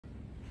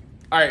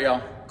All right,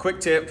 y'all, quick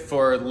tip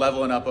for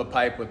leveling up a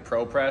pipe with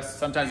ProPress.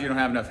 Sometimes you don't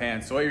have enough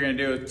hands. So what you're gonna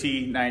do with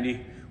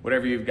T90,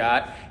 whatever you've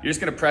got, you're just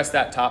gonna press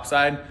that top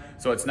side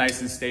so it's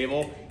nice and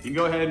stable. You can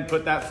go ahead and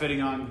put that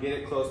fitting on, get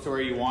it close to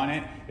where you want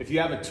it. If you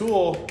have a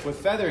tool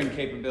with feathering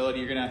capability,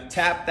 you're gonna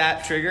tap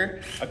that trigger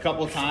a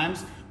couple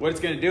times. What it's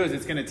gonna do is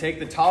it's gonna take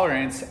the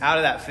tolerance out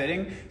of that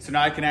fitting, so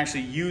now I can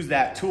actually use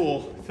that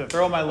tool to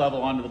throw my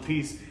level onto the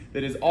piece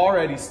that is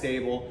already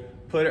stable,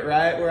 put it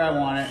right where I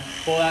want it,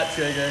 pull that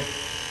trigger,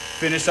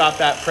 finish off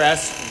that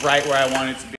press right where I want it to be.